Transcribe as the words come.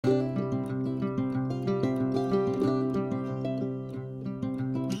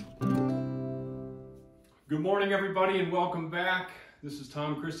Good morning, everybody, and welcome back. This is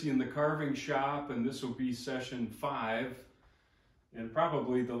Tom Christie in the Carving Shop, and this will be session 5 and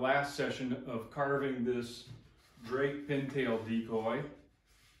probably the last session of carving this Drake Pintail decoy.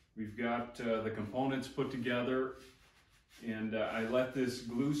 We've got the components put together, and I let this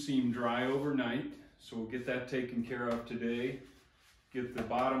glue seam dry overnight, so we'll get that taken care of today. Get the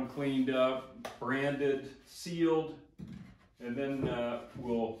bottom cleaned up, branded, sealed, and then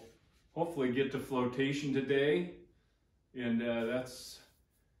we'll hopefully get to flotation today. And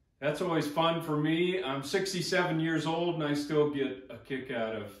that's always fun for me. I'm 67 years old and I still get a kick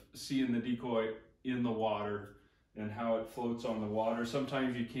out of seeing the decoy in the water and how it floats on the water.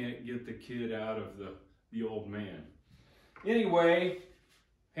 Sometimes you can't get the kid out of the old man. Anyway,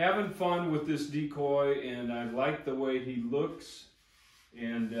 having fun with this decoy, and I like the way he looks.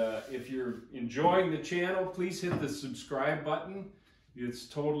 And if you're enjoying the channel, please hit the subscribe button. It's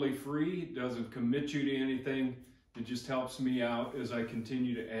totally free. It doesn't commit you to anything. It just helps me out as I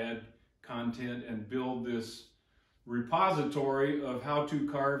continue to add content and build this repository of how-to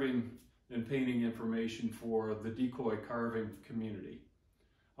carving and painting information for the decoy carving community.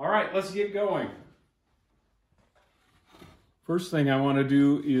 All right, let's get going. First thing I want to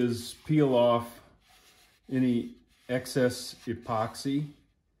do is peel off any excess epoxy.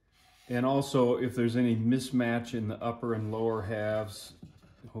 And also, if there's any mismatch in the upper and lower halves,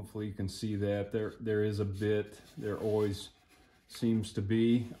 hopefully you can see that. There is a bit. There always seems to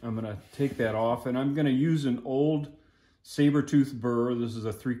be. I'm going to take that off, and I'm going to use an old saber-tooth burr. This is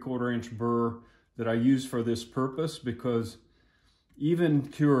a 3/4 inch burr that I use for this purpose because even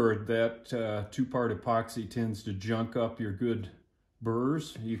cured, that 2-part epoxy tends to junk up your good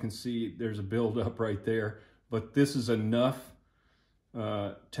burrs. You can see there's a buildup right there, but this is enough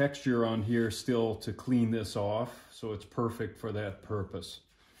texture on here still to clean this off, so it's perfect for that purpose.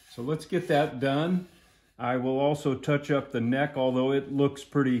 So let's get that done. I will also touch up the neck, although it looks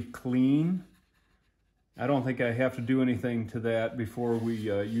pretty clean. I don't think I have to do anything to that before we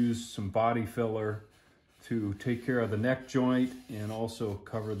use some body filler to take care of the neck joint and also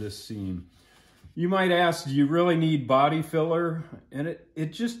cover this seam. You might ask, do you really need body filler? And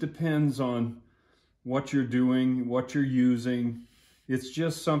it just depends on what you're doing, what you're using. It's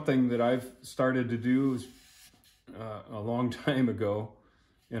just something that I've started to do a long time ago,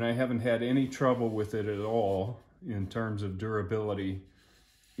 and I haven't had any trouble with it at all in terms of durability,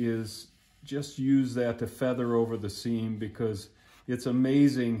 is just use that to feather over the seam, because it's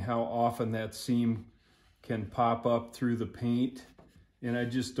amazing how often that seam can pop up through the paint, and I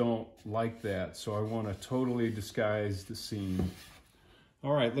just don't like that. So I want to totally disguise the seam.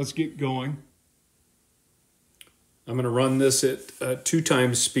 All right, let's get going. I'm going to run this at 2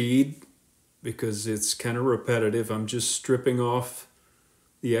 times speed because it's kind of repetitive. I'm just stripping off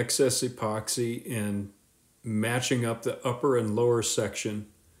the excess epoxy and matching up the upper and lower section,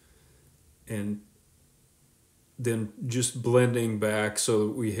 and then just blending back so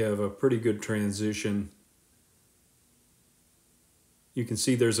that we have a pretty good transition. You can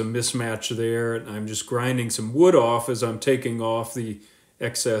see there's a mismatch there, and I'm just grinding some wood off as I'm taking off the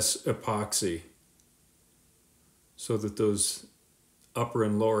excess epoxy, so that those upper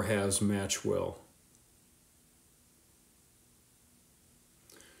and lower halves match well.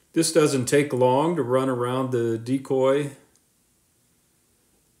 This doesn't take long to run around the decoy.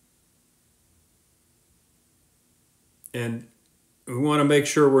 And we want to make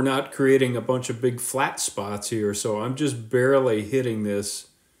sure we're not creating a bunch of big flat spots here, so I'm just barely hitting this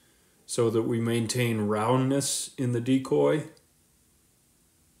so that we maintain roundness in the decoy.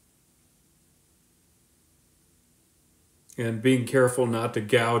 And being careful not to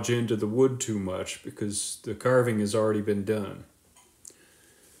gouge into the wood too much because the carving has already been done.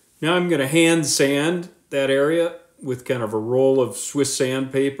 Now I'm going to hand sand that area with kind of a roll of Swiss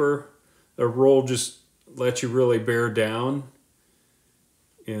sandpaper. A roll just lets you really bear down.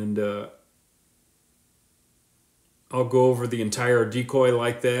 And I'll go over the entire decoy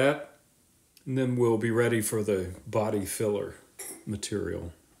like that. And then we'll be ready for the body filler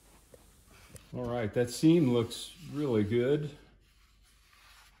material. All right, that seam looks really good.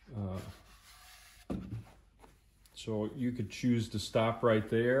 So you could choose to stop right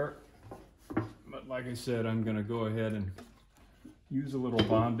there. But like I said, I'm gonna go ahead and use a little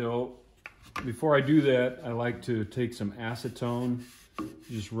Bondo. Before I do that, I like to take some acetone,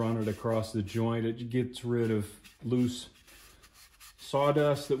 just run it across the joint. It gets rid of loose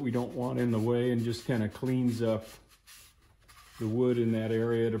sawdust that we don't want in the way and just kind of cleans up the wood in that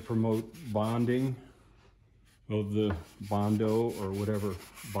area to promote bonding of the Bondo or whatever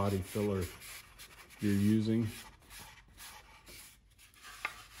body filler you're using.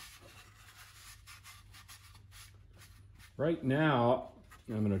 Right now,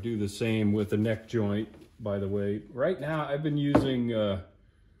 I'm going to do the same with the neck joint, by the way. Right now, I've been using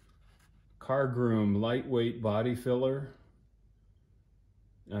Car Groom lightweight body filler.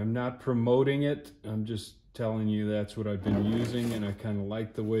 I'm not promoting it. I'm just telling you that's what I've been using, and I kind of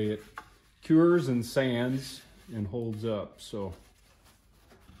like the way it cures and sands and holds up. So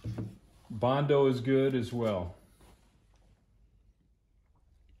Bondo is good as well.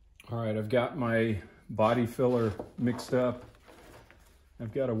 All right, I've got my body filler mixed up.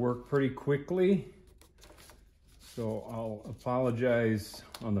 I've got to work pretty quickly, so I'll apologize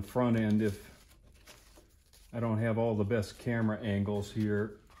on the front end if I don't have all the best camera angles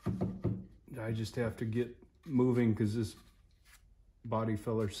here. I just have to get moving because this body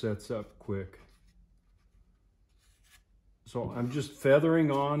filler sets up quick. So I'm just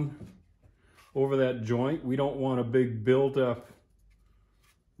feathering on over that joint. We don't want a big built-up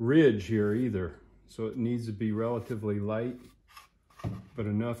ridge here either, so it needs to be relatively light, but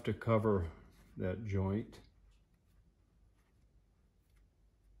enough to cover that joint.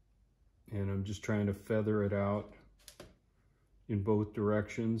 And I'm just trying to feather it out in both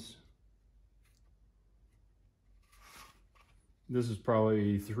directions. This is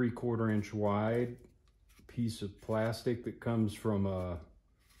probably a 3/4 inch wide piece of plastic that comes from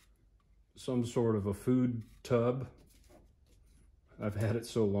some sort of a food tub. I've had it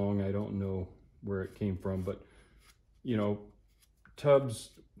so long I don't know where it came from, but you know,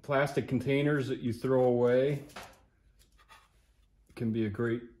 tubs, plastic containers that you throw away can be a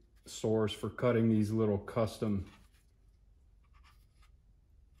great source for cutting these little custom.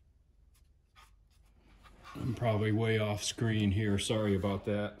 I'm probably way off screen here, sorry about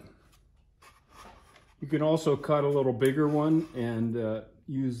that. You can also cut a little bigger one and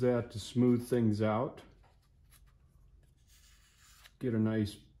use that to smooth things out. Get a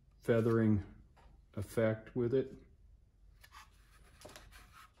nice feathering effect with it.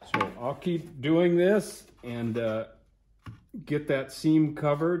 So I'll keep doing this and get that seam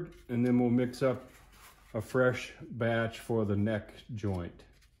covered, and then we'll mix up a fresh batch for the neck joint.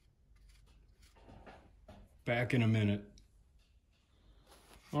 Back in a minute.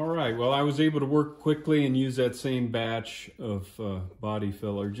 All right, well, I was able to work quickly and use that same batch of body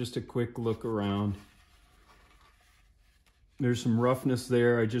filler. Just a quick look around. There's some roughness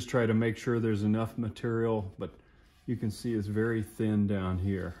there. I just try to make sure there's enough material, but you can see it's very thin down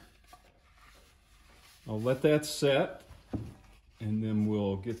here. I'll let that set, and then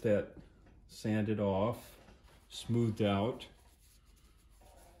we'll get that sanded off, smoothed out.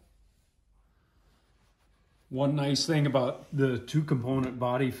 One nice thing about the 2-component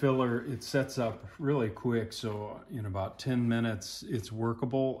body filler, it sets up really quick. So in about 10 minutes, it's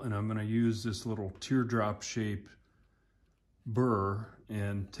workable. And I'm gonna use this little teardrop shape burr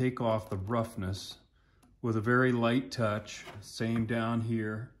and take off the roughness with a very light touch, same down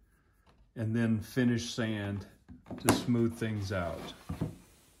here, and then finish sand to smooth things out. I'm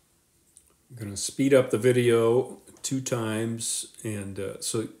gonna speed up the video 2 times, and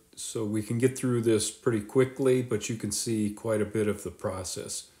so we can get through this pretty quickly, but you can see quite a bit of the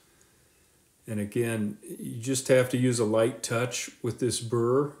process. And again, you just have to use a light touch with this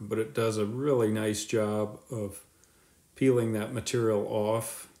burr, but it does a really nice job of peeling that material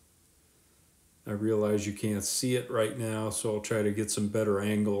off. I realize you can't see it right now, so I'll try to get some better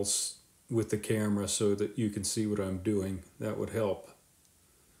angles with the camera so that you can see what I'm doing. That would help.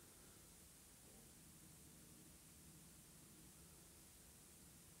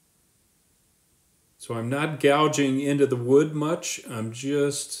 So I'm not gouging into the wood much. I'm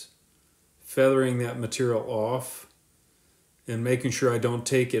just feathering that material off and making sure I don't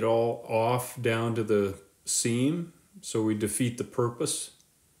take it all off down to the seam, so we defeat the purpose.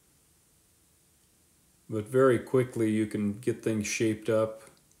 But very quickly you can get things shaped up.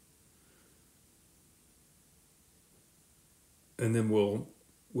 And then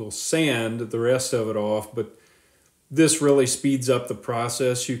we'll sand the rest of it off, but this really speeds up the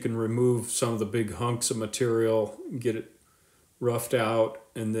process. You can remove some of the big hunks of material, get it roughed out,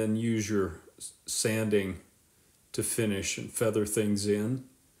 and then use your sanding to finish and feather things in.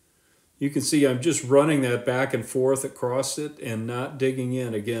 You can see I'm just running that back and forth across it and not digging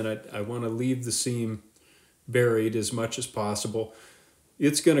in. Again, I want to leave the seam buried as much as possible.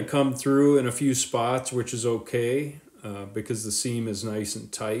 It's going to come through in a few spots, which is okay because the seam is nice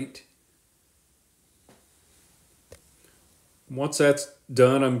and tight. Once that's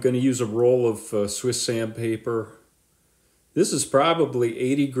done, I'm going to use a roll of Swiss sandpaper. This is probably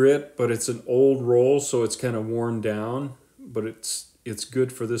 80 grit, but it's an old roll, so it's kind of worn down, but it's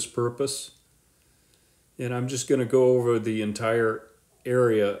good for this purpose. And I'm just going to go over the entire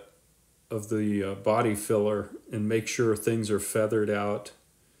area of the body filler and make sure things are feathered out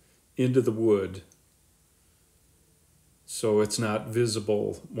into the wood so it's not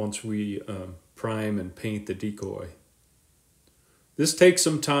visible once we prime and paint the decoy. This takes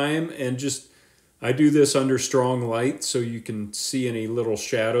some time, and I do this under strong light so you can see any little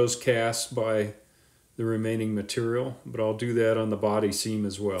shadows cast by the remaining material, but I'll do that on the body seam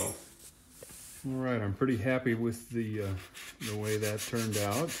as well. All right, I'm pretty happy with the way that turned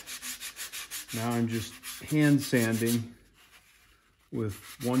out. Now I'm just hand sanding with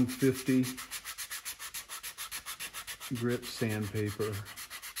 150 grit sandpaper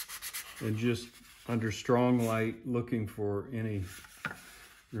and just under strong light looking for any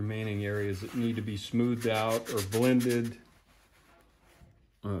remaining areas that need to be smoothed out or blended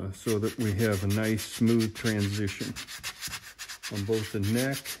so that we have a nice smooth transition on both the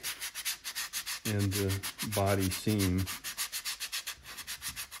neck and the body seam.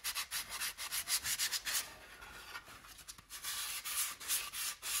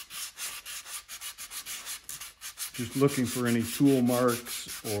 Just looking for any tool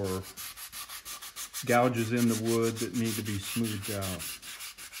marks or gouges in the wood that need to be smoothed out.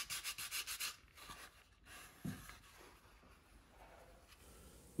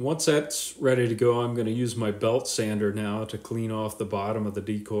 Once that's ready to go, I'm going to use my belt sander now to clean off the bottom of the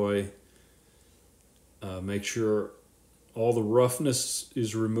decoy. Make sure all the roughness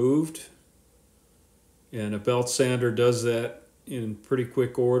is removed. And a belt sander does that in pretty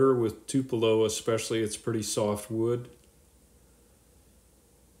quick order with Tupelo, especially. It's pretty soft wood.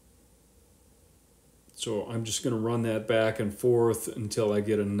 So I'm just going to run that back and forth until I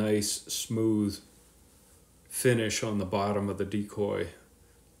get a nice smooth finish on the bottom of the decoy.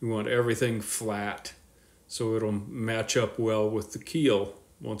 We want everything flat so it'll match up well with the keel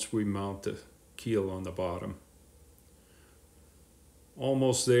once we mount the keel on the bottom.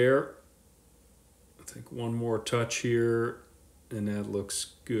 Almost there. I think one more touch here and that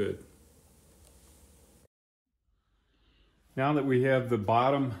looks good. Now that we have the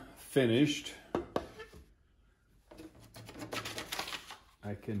bottom finished,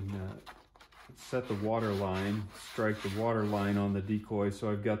 I can set the water line, strike the water line on the decoy. So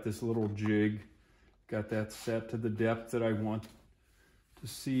I've got this little jig, got that set to the depth that I want to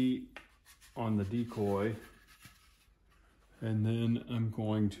see on the decoy. And then I'm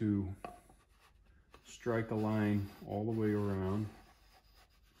going to strike a line all the way around.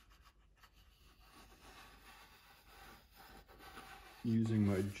 Using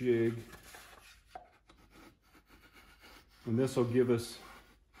my jig. And this will give us,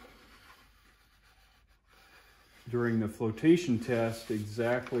 during the flotation test,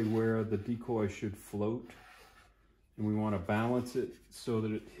 exactly where the decoy should float. And we want to balance it so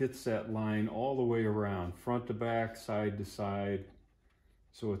that it hits that line all the way around, front to back, side to side,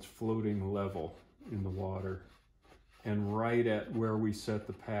 so it's floating level in the water and right at where we set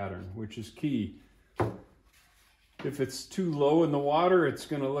the pattern, which is key. If it's too low in the water, it's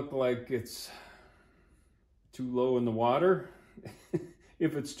going to look like it's too low in the water.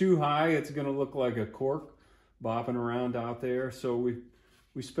 If it's too high, it's going to look like a cork bopping around out there. So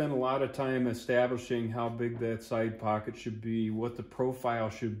we spend a lot of time establishing how big that side pocket should be, what the profile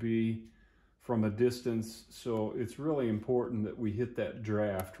should be from a distance. So it's really important that we hit that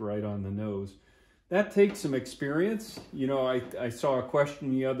draft right on the nose. That takes some experience. You know, I saw a question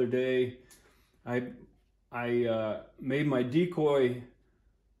the other day. I made my decoy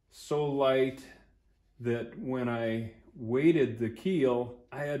so light that when I weighted the keel,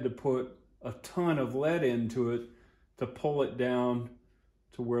 I had to put a ton of lead into it to pull it down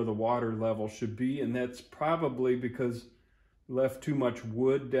to where the water level should be. And that's probably because I left too much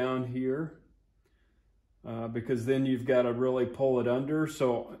wood down here, because then you've got to really pull it under.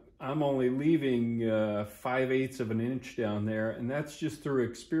 So I'm only leaving 5/8 of an inch down there, and that's just through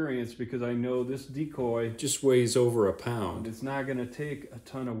experience, because I know this decoy just weighs over a pound. It's not going to take a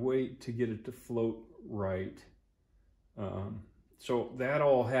ton of weight to get it to float right. So that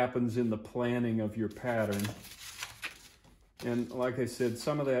all happens in the planning of your pattern. And like I said,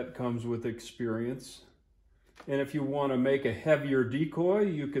 some of that comes with experience. And if you want to make a heavier decoy,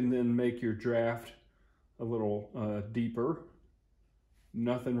 you can then make your draft a little deeper.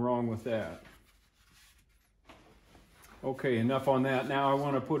 Nothing wrong with that. Okay, enough on that. Now I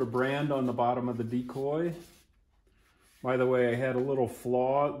want to put a brand on the bottom of the decoy. By the way, I had a little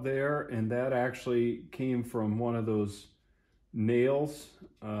flaw there, and that actually came from one of those nails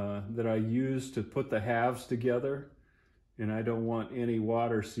that I used to put the halves together, and I don't want any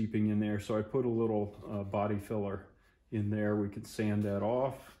water seeping in there, so I put a little body filler in there. We can sand that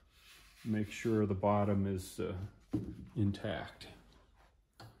off, make sure the bottom is intact.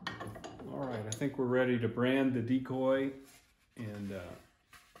 All right, I think we're ready to brand the decoy, and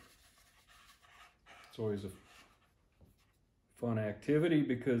it's always a fun activity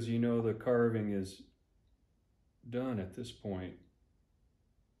because you know the carving is done at this point.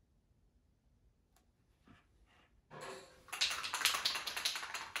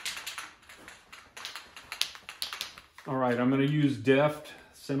 All right, I'm going to use Deft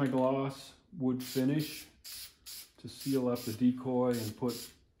semi-gloss wood finish to seal up the decoy and put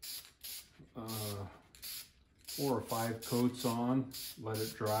 4 or 5 coats on. Let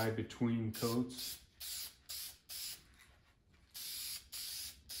it dry between coats.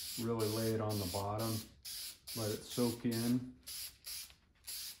 Really lay it on the bottom. Let it soak in.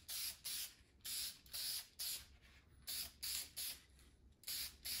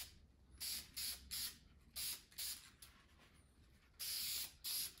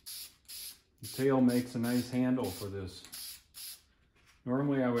 The tail makes a nice handle for this.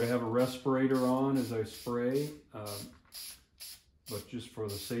 Normally I would have a respirator on as I spray, but just for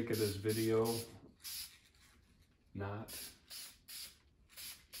the sake of this video, not.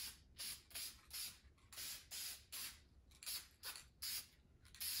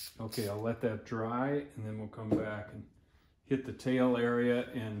 Okay, I'll let that dry and then we'll come back and hit the tail area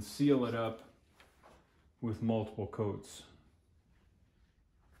and seal it up with multiple coats.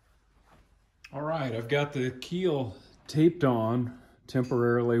 All right, I've got the keel taped on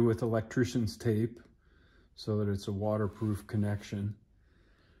temporarily with electrician's tape so that it's a waterproof connection.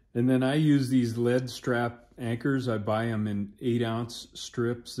 And then I use these lead strap anchors. I buy them in 8-ounce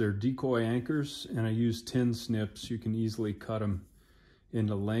strips. They're decoy anchors, and I use 10 snips. You can easily cut them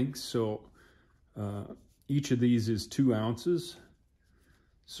into lengths. So each of these is 2 ounces.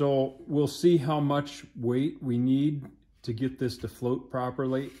 So we'll see how much weight we need to get this to float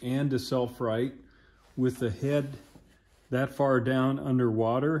properly and to self-right. With the head that far down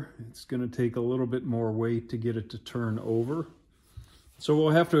underwater, it's going to take a little bit more weight to get it to turn over. So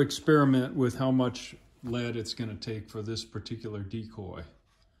we'll have to experiment with how much lead it's going to take for this particular decoy.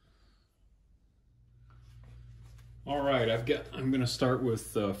 All right, I'm going to start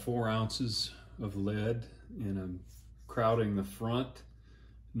with 4 ounces of lead, and I'm crowding the front.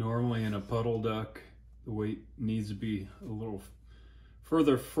 Normally in a puddle duck, the weight needs to be a little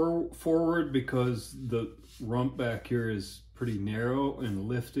further forward because the rump back here is pretty narrow and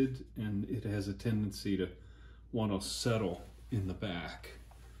lifted, and it has a tendency to want to settle in the back.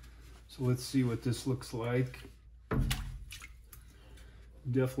 So let's see what this looks like.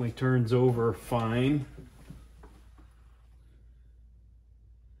 Definitely turns over fine.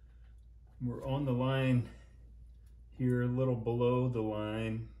 We're on the line here, a little below the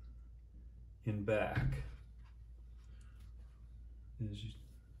line in back,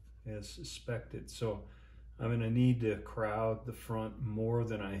 as suspected. So I'm going to need to crowd the front more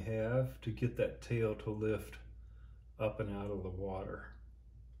than I have to get that tail to lift up and out of the water.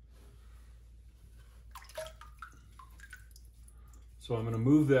 So I'm going to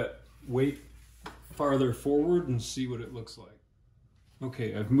move that weight farther forward and see what it looks like.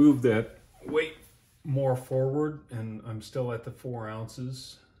 Okay, I've moved that weight more forward, and I'm still at the 4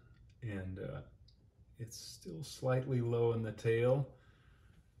 ounces, and it's still slightly low in the tail,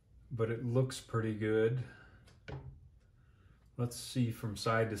 but it looks pretty good. Let's see from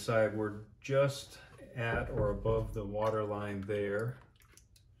side to side. We're just at or above the water line there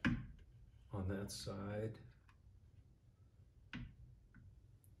on that side,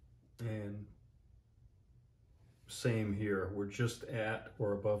 and same here. We're just at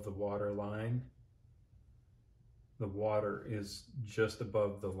or above the water line. The water is just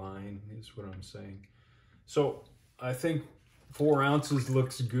above the line is what I'm saying. So I think 4 ounces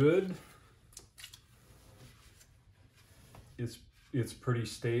looks good. It's pretty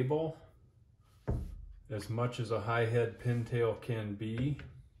stable, as much as a high head pintail can be.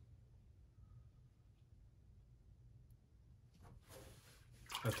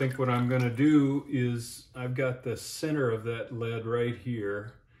 I think what I'm going to do is, I've got the center of that lead right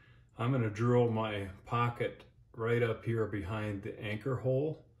here. I'm going to drill my pocket right up here behind the anchor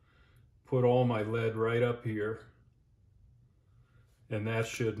hole, put all my lead right up here, and that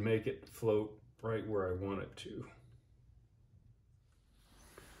should make it float right where I want it to.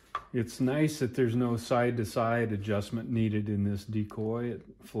 It's nice that there's no side-to-side adjustment needed in this decoy. It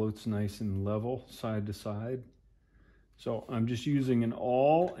floats nice and level side to side. So I'm just using an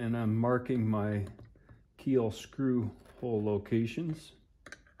awl, and I'm marking my keel screw hole locations.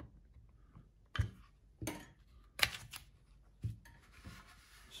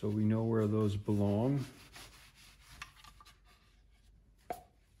 So we know where those belong.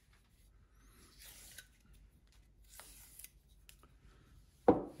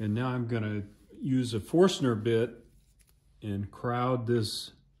 And now I'm going to use a Forstner bit and crowd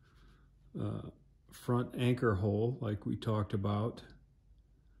this front anchor hole like we talked about,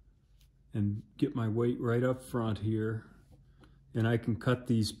 and get my weight right up front here. And I can cut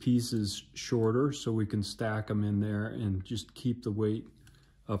these pieces shorter so we can stack them in there and just keep the weight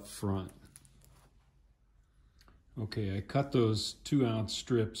up front. Okay, I cut those 2-ounce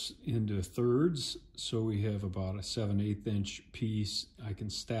strips into thirds, so we have about a 7/8 inch piece. I can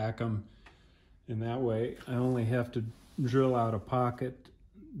stack them, and that way I only have to drill out a pocket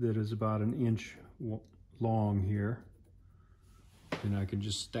that is about 1 inch long here, and I can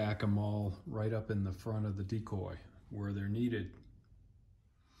just stack them all right up in the front of the decoy where they're needed.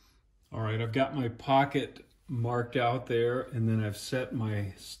 All right, I've got my pocket marked out there, and then I've set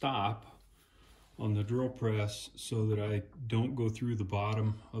my stop on the drill press so that I don't go through the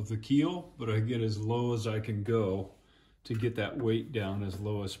bottom of the keel, but I get as low as I can go to get that weight down as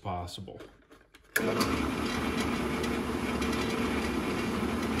low as possible.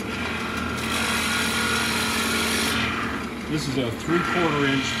 This is a 3/4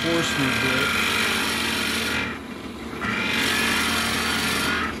 inch Forstner bit.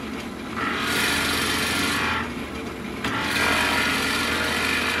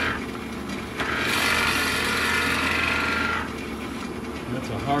 That's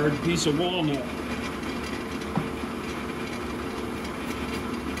a hard piece of walnut.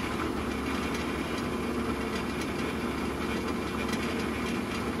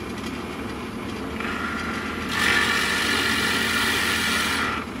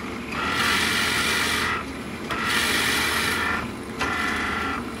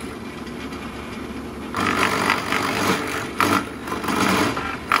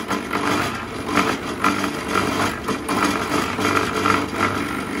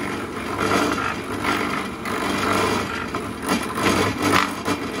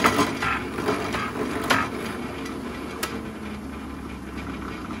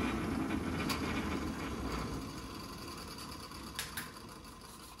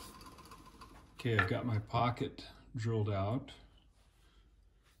 Okay, I've got my pocket drilled out.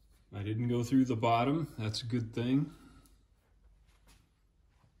 I didn't go through the bottom. That's a good thing.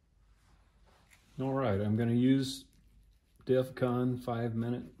 All right, I'm going to use DEFCON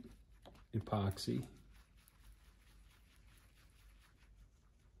 5-minute epoxy.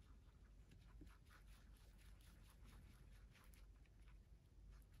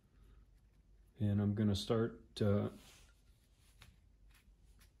 And I'm going to start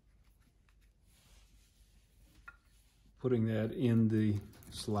putting that in the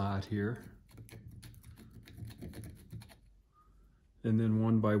slot here. And then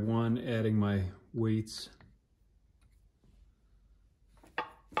one by one adding my weights.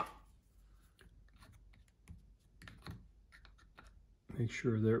 Make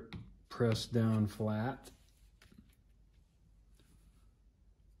sure they're pressed down flat.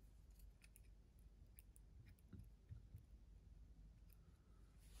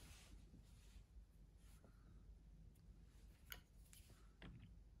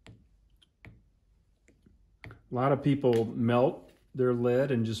 A lot of people melt their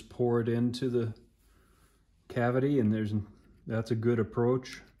lead and just pour it into the cavity, and that's a good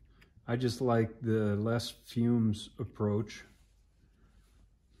approach. I just like the less fumes approach.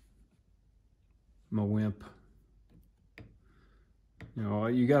 I'm a wimp. You know,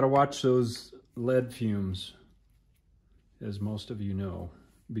 you got to watch those lead fumes, as most of you know.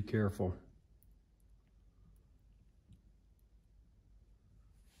 Be careful.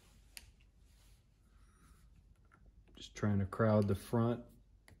 Just trying to crowd the front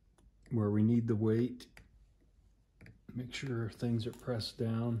where we need the weight. Make sure things are pressed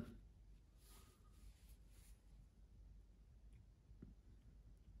down.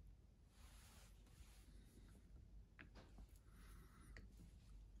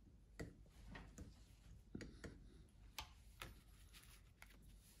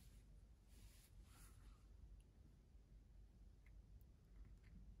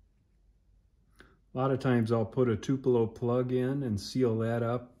 A lot of times I'll put a Tupelo plug in and seal that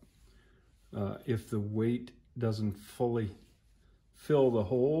up if the weight doesn't fully fill the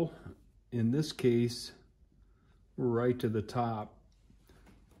hole. In this case, we're right to the top,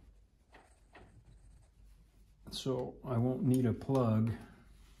 so I won't need a plug.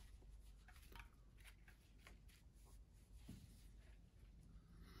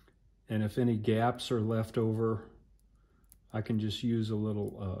 And if any gaps are left over, I can just use a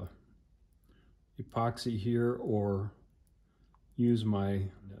little epoxy here, or use my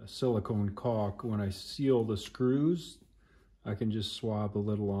silicone caulk. When I seal the screws, I can just swab a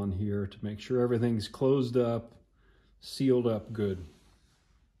little on here to make sure everything's closed up, sealed up good.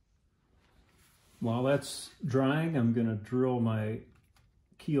 While that's drying, I'm going to drill my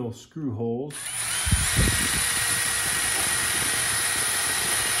keel screw holes.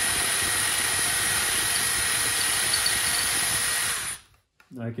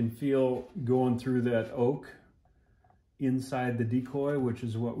 I can feel going through that oak inside the decoy, which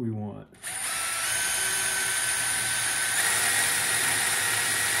is what we want.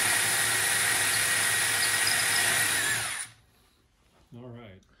 All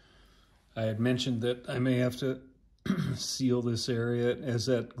right. I had mentioned that I may have to seal this area. As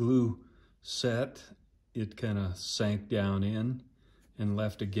that glue set, it kind of sank down in and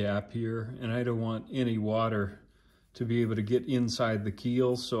left a gap here, and I don't want any water to be able to get inside the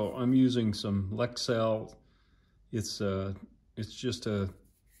keel, so I'm using some Lexel. It's just a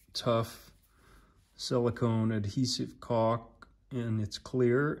tough silicone adhesive caulk, and it's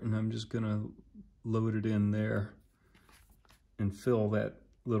clear, and I'm just gonna load it in there and fill that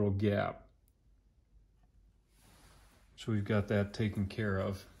little gap. So we've got that taken care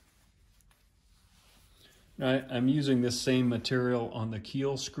of. Now, I'm using this same material on the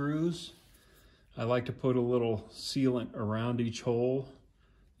keel screws. I like to put a little sealant around each hole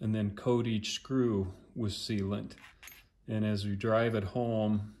and then coat each screw with sealant. And as we drive it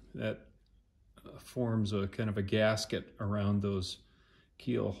home, that forms a kind of a gasket around those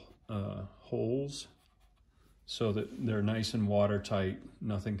keel holes so that they're nice and watertight.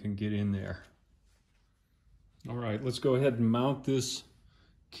 Nothing can get in there. All right, let's go ahead and mount this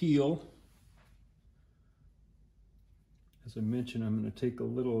keel. As I mentioned, I'm going to take a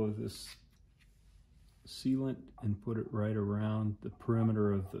little of this sealant and put it right around the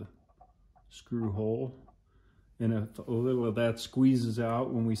perimeter of the screw hole. And if a little of that squeezes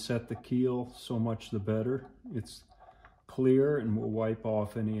out when we set the keel, so much the better. It's clear and we'll wipe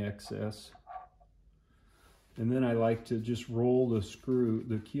off any excess. And then I like to just roll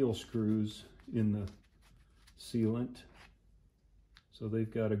the keel screws in the sealant so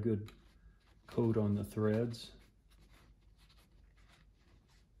they've got a good coat on the threads.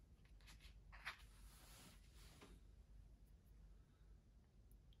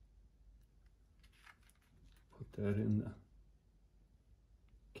 That in the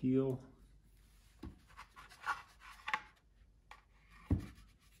keel.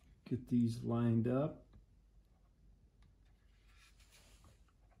 Get these lined up.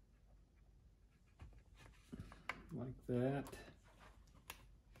 Like that.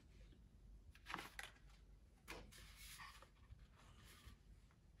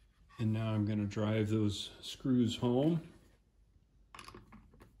 And now I'm going to drive those screws home.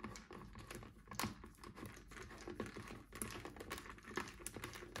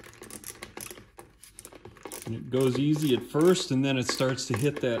 And it goes easy at first, and then it starts to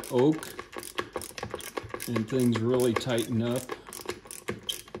hit that oak, and things really tighten up.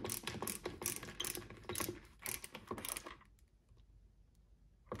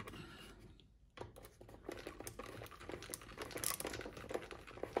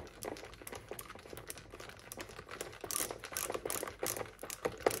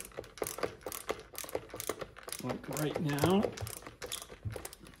 Like right now.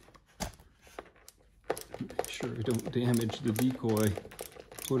 Make sure I don't damage the decoy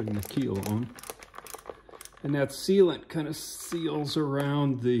putting the keel on. And that sealant kind of seals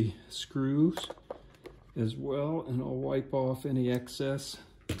around the screws as well, and I'll wipe off any excess.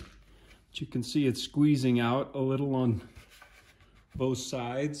 But you can see it's squeezing out a little on both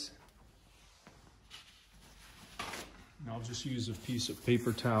sides. And I'll just use a piece of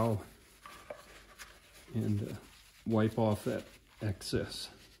paper towel and wipe off that excess.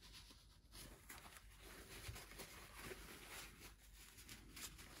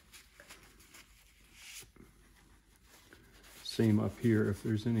 Same up here, if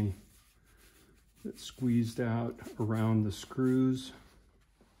there's any that's squeezed out around the screws.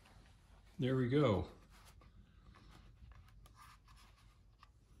 There we go.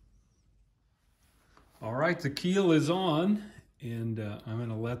 All right, the keel is on, and I'm going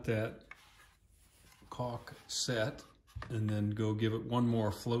to let that caulk set and then go give it one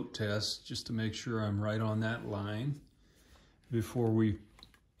more float test just to make sure I'm right on that line before we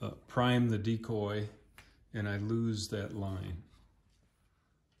prime the decoy and I lose that line.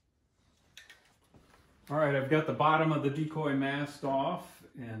 All right, I've got the bottom of the decoy masked off,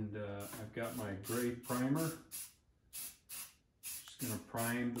 and I've got my gray primer. Just gonna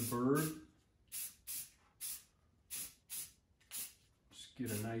prime the bird. Just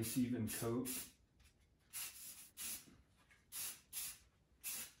get a nice even coat.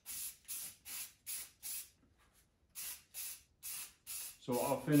 So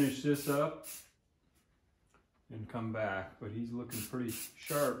I'll finish this up and come back, but he's looking pretty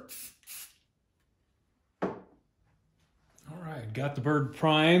sharp. All right, got the bird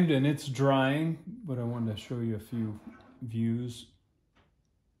primed and it's drying, but I wanted to show you a few views.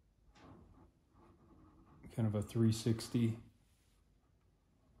 Kind of a 360.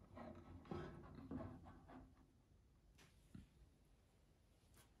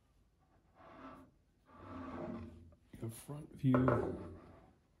 A front view.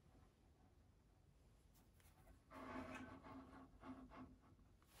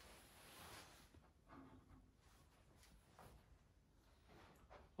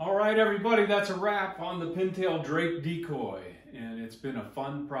 All right, everybody, that's a wrap on the Pintail Drake Decoy, and it's been a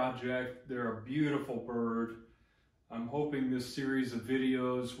fun project. They're a beautiful bird. I'm hoping this series of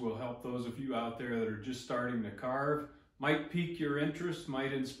videos will help those of you out there that are just starting to carve, might pique your interest,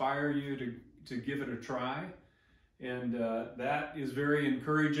 might inspire you to give it a try, and that is very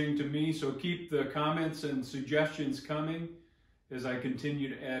encouraging to me. So keep the comments and suggestions coming as I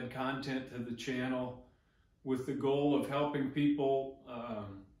continue to add content to the channel with the goal of helping people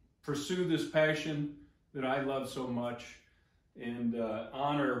pursue this passion that I love so much and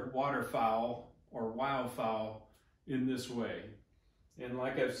honor waterfowl or wildfowl in this way. And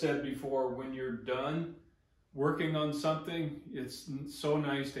like I've said before, when you're done working on something, it's so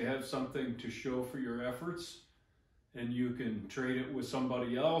nice to have something to show for your efforts, and you can trade it with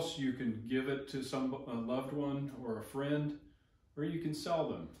somebody else, you can give it to a loved one or a friend, or you can sell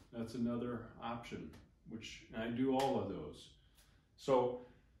them. That's another option, which I do all of those. So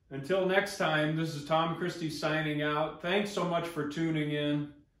until next time, this is Tom Christie signing out. Thanks so much for tuning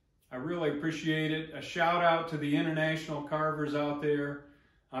in. I really appreciate it. A shout out to the international carvers out there.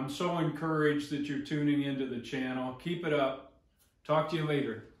 I'm so encouraged that you're tuning into the channel. Keep it up. Talk to you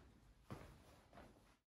later.